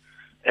over,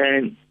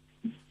 and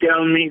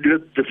tell me,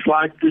 "Look, the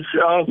fight is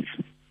off,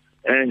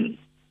 and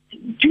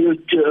due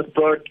to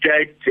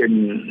apartheid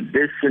and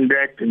this and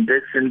that and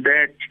this and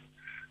that."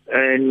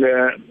 And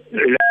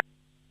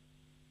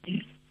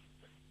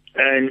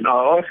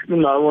I asked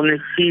him, "I want to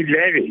see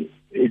Larry.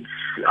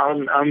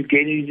 I'm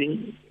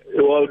getting,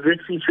 well, this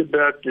is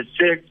about the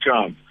 3rd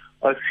time."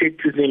 I said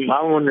to them,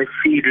 "I want to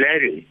see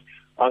Larry.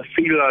 I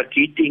feel like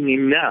hitting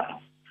him now."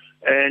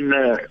 And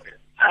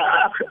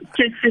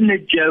just in a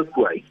joke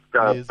way,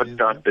 type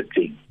of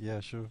thing. Yeah,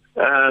 sure.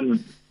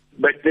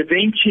 But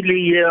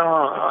eventually,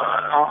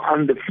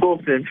 on the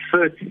 4th and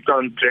 5th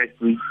contract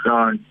we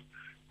signed,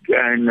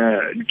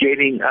 and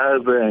getting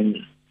over,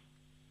 and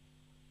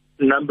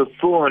number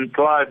 4 and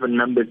 5 and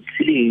number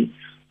 3,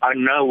 I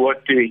know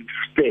what to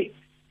expect.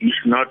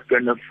 He's not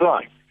going to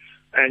fight.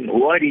 And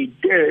what he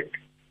did,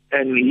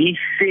 and he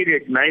said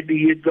it, maybe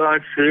you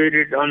guys heard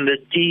it on the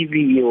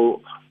TV or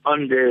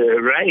on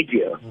the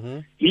radio. Mm-hmm.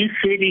 He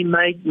said he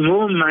made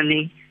more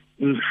money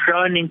in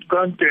signing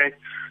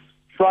contracts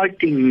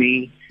fighting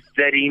me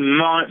that he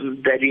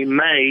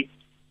made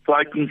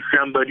fighting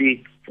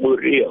somebody for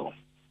real.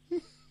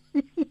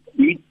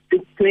 He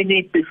took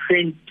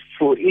 20%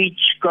 for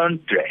each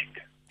contract.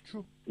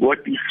 Sure.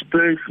 What his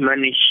purse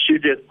money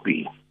should have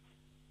been.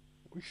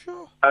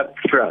 Sure. Up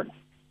front.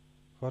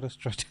 What a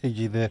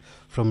strategy there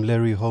from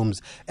Larry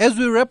Holmes. As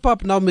we wrap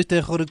up now,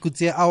 Mr. Gerrie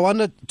Coetzee, I want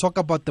to talk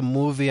about the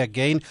movie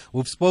again.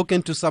 We've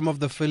spoken to some of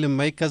the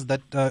filmmakers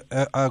that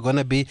are going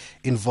to be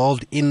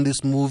involved in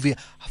this movie.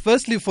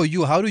 Firstly, for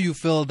you, how do you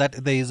feel that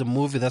there is a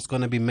movie that's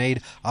going to be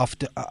made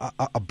after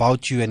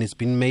about you, and it's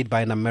been made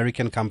by an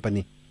American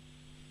company?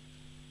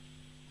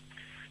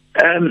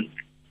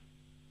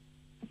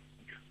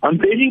 I'm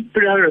very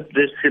proud of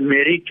this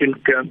American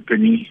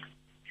company.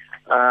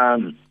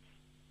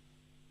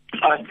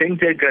 I think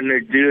they're going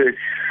to do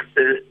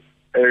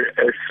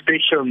a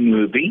special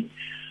movie,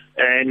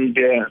 and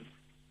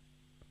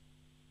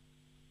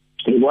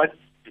what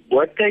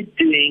they're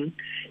doing,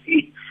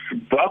 it's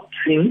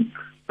boxing,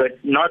 but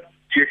not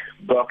just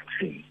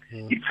boxing.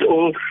 Mm. It's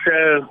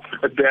also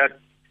about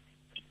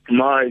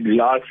my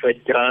life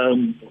at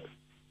home.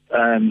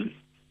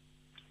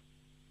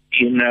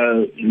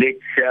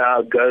 Let's say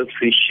I go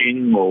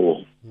fishing,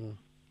 or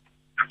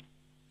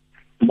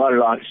my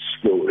life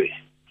story.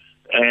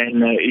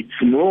 And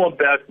it's more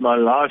about my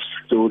life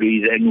story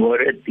than what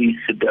it is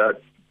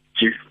about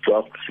just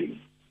boxing.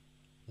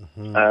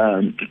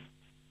 Mm-hmm.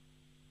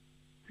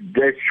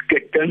 This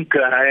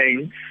Katinka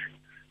Heinz,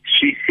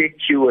 she said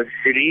she was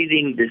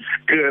reading the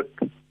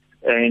script,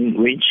 and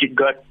when she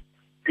got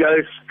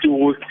close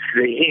towards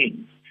the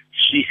end,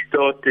 she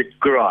started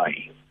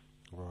crying.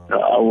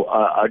 Wow.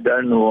 I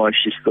don't know why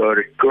she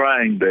started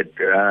crying, but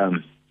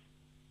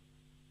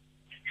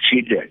she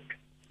did.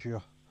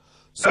 Sure.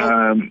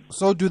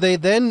 So do they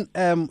then,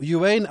 you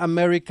were in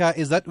America,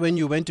 is that when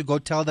you went to go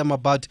tell them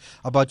about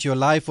your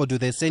life, or do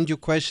they send you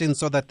questions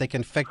so that they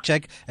can fact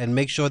check and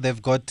make sure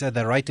they've got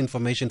the right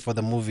information for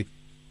the movie?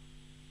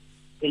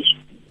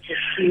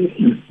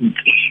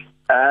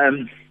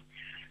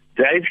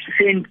 They've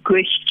sent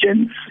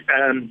questions.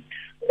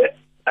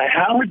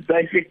 How it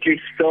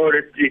basically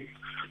started is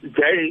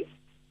they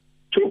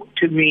talked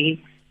to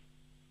me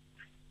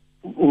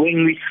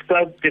when we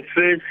spoke the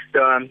first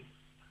time.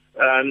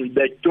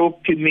 They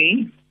talked to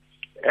me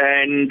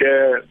and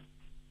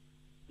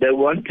they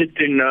wanted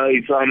to know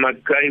if I'm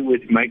okay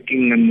with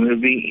making a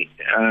movie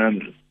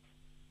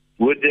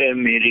with the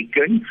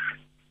Americans.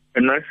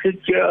 And I said,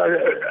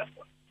 yeah,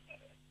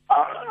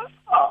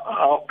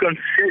 I'll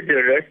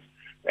consider it.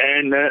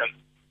 And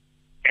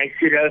I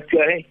said,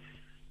 okay.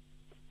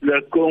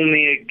 They'll call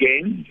me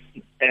again.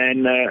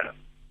 And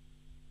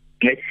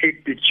they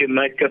said, did you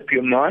make up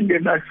your mind?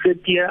 And I said,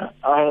 yeah,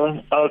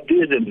 I'll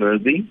do the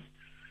movie.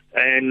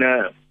 And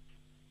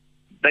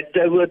but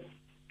they were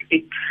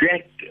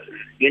exact,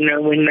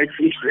 when they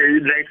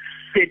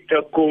set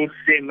a call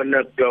 7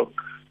 o'clock,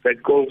 they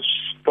call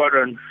spot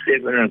on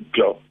 7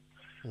 o'clock.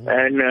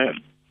 And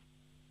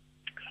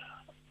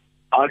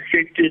I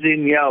said to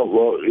them, yeah,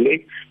 well,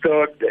 let's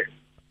start.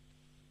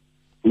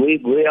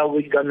 Where are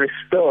we going to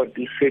start?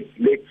 He said,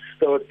 let's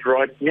start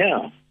right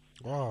now.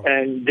 Wow.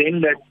 And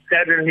then they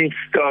suddenly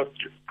start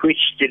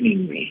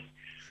questioning me.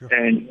 Sure.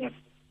 And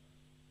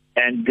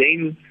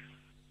then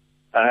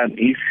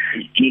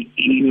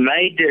he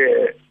made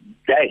a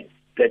date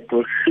that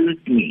will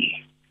suit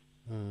me.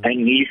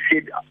 And he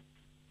said,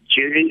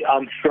 Jerry,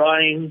 I'm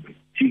flying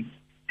to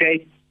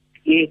Cape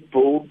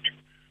Airport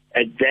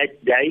at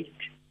that date.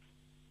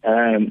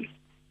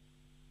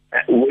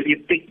 Will you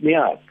pick me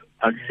up?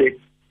 I said,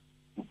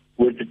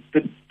 with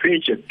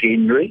pleasure,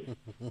 Henry.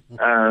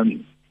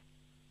 And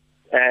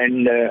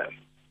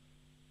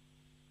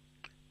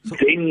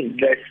then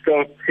they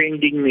start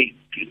sending me,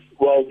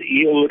 well,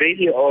 he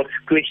already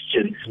asked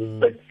questions,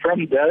 but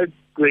from those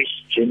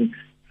questions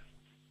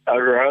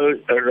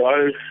arose a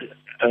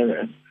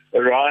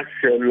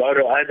lot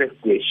of other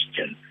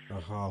questions.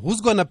 Who's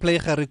going to play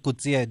Gerrie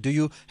Coetzee? Do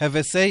you have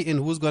a say in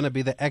who's going to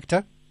be the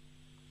actor?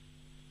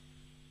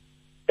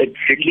 It's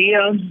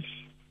Liam.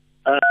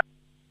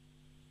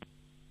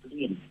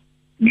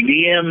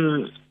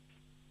 Liam.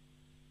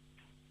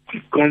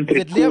 Is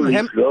it Liam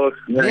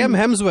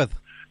Hemsworth?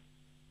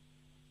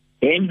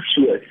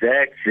 Hemsworth,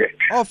 that's it.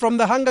 Oh, from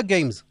the Hunger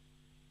Games.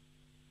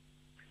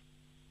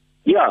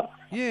 Yeah.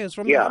 Yes,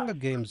 from the Hunger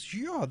Games.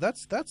 Yeah,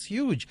 that's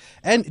huge.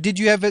 And do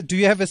you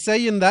have a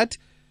say in that?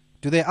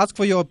 Do they ask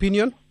for your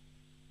opinion?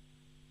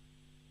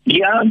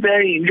 Yeah,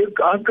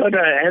 I've got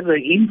to have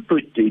an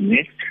input in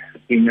it,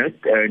 and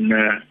I've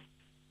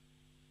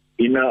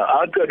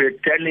got to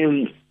tell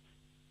him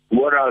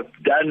what I've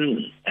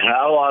done,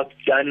 how I've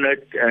done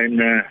it,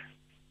 and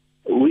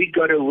we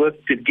got to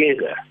work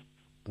together.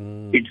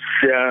 It's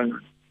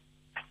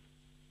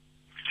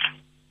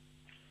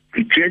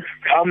just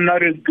I'm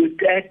not a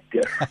good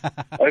actor.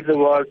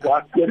 Otherwise,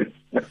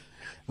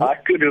 I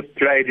could have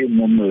played in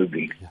the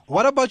movie.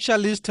 What about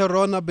Charlize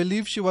Theron? I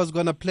believe she was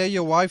going to play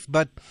your wife,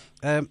 but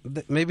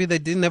maybe they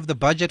didn't have the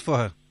budget for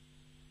her.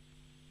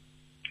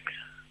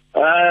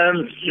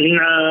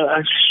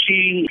 No,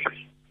 she's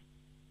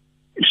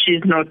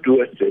not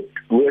worth it.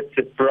 Worth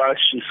the price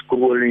she's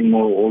calling,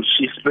 or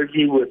she's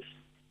busy with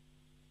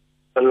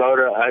a lot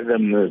of other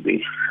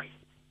movies.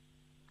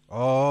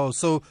 Oh,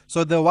 so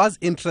there was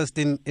interest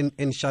in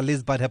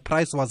Charlize, but her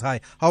price was high.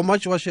 How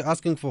much was she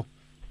asking for?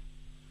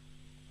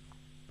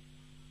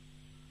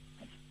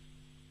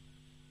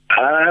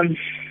 A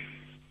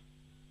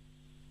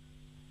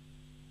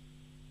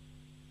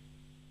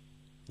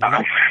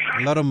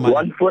lot of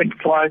money.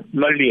 $1.5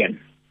 million.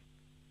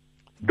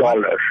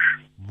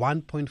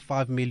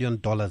 $1.5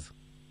 million.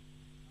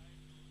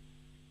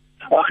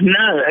 Oh,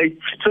 no,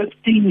 it's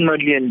 $15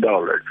 million.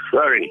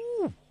 Sorry.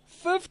 Ooh,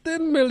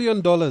 $15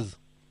 million.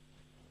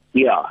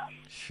 Yeah.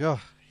 Sure.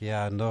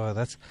 Yeah, no,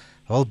 that's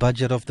the whole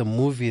budget of the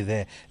movie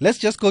there. Let's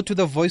just go to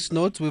the voice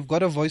notes. We've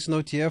got a voice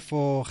note here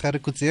for Gerrie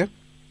Coetzee.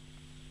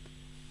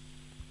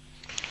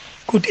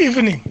 Good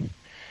evening.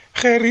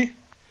 Gerrie,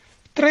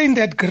 train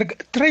that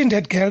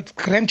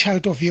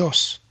grandchild of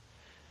yours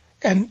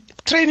and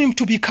train him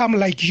to become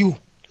like you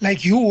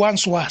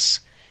once was.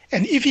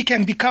 And if he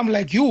can become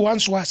like you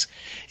once was,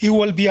 he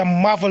will be a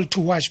marvel to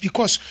watch,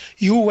 because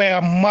you were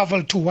a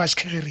marvel to watch,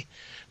 Gerrie.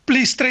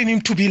 Please train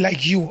him to be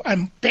like you.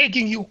 I'm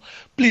begging you.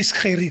 Please,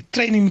 Gerrie,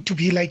 train him to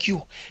be like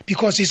you,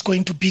 because he's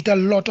going to beat a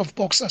lot of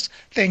boxers.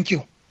 Thank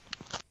you.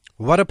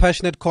 What a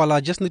passionate caller.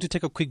 I just need to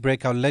take a quick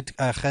break. I'll let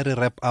Gerrie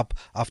wrap up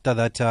after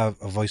that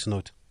voice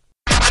note.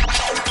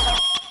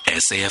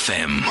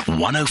 SAFM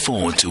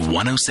 104 to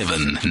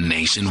 107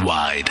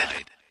 nationwide.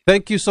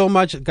 Thank you so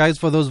much, guys,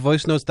 for those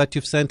voice notes that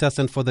you've sent us,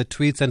 and for the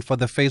tweets and for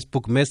the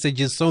Facebook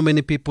messages. So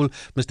many people,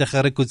 Mr.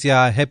 Gerrie Coetzee,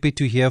 are happy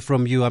to hear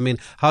from you. I mean,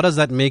 how does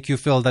that make you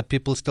feel that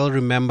people still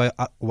remember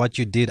what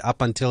you did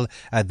up until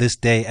this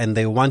day, and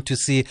they want to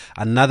see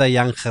another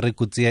young Gerrie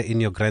Coetzee in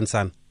your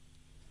grandson?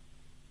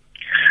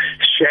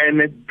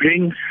 shame.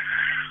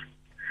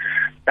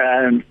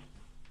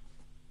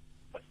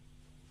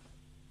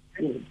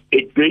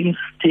 It brings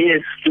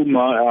tears to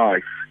my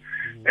eyes.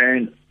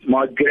 And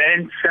my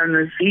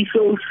grandson he's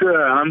also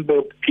a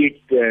humble kid,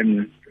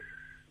 and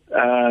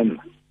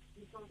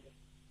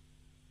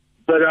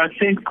but I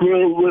think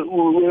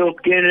we'll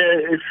get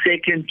a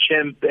second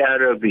champ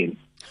out of him.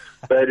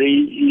 But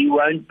he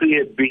won't be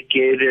a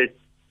big-headed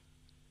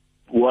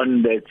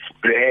one that's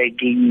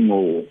bragging,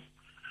 or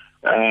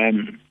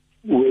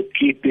we'll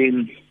keep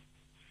him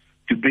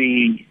to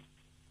be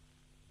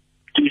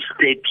 2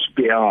 steps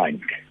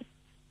behind.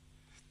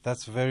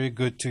 That's very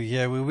good to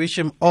hear. We wish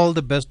him all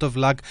the best of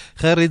luck.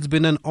 Gerrie, it's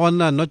been an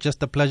honor, not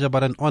just a pleasure,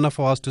 but an honor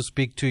for us to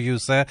speak to you,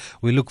 sir.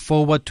 We look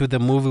forward to the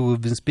movie.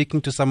 We've been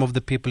speaking to some of the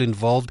people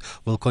involved.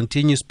 We'll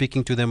continue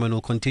speaking to them, and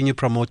we'll continue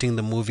promoting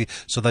the movie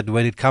so that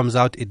when it comes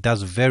out, it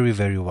does very,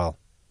 very well.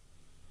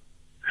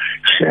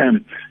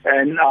 Sam,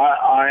 and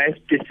I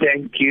have to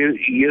thank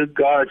you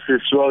guys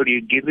as well.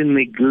 You're giving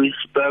me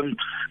goosebumps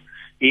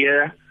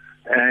here,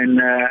 and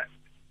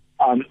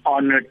I'm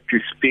honored to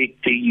speak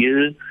to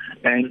you,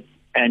 and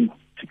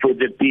for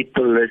the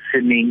people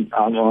listening,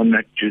 I'm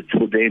honored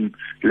for them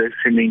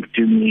listening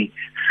to me.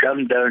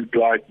 Some don't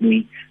like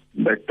me,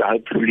 but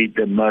hopefully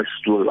the most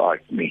will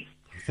like me.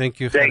 Thank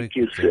you. Thank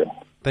you, sir.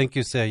 Thank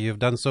you, sir. You've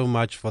done so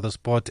much for the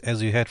sport,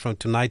 as you heard from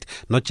tonight,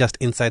 not just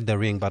inside the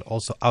ring, but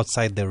also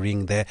outside the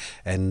ring there.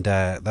 And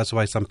that's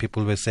why some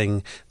people were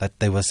saying that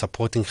they were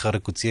supporting Gerrie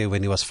Coetzee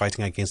when he was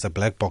fighting against a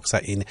black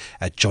boxer in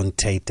John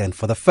Tate. And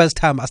for the first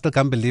time, I still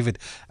can't believe it.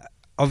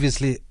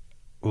 Obviously,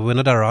 we were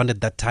not around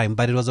at that time,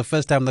 but it was the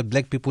first time that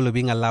black people were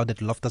being allowed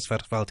at Loftus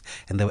Versfeld,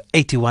 and there were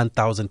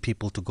 81,000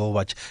 people to go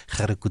watch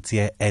Gerrie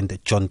Coetzee and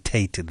John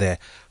Tate there.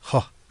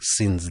 Oh,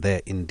 sins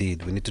there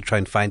indeed. We need to try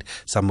and find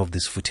some of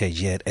this footage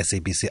here at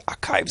SABC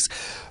Archives.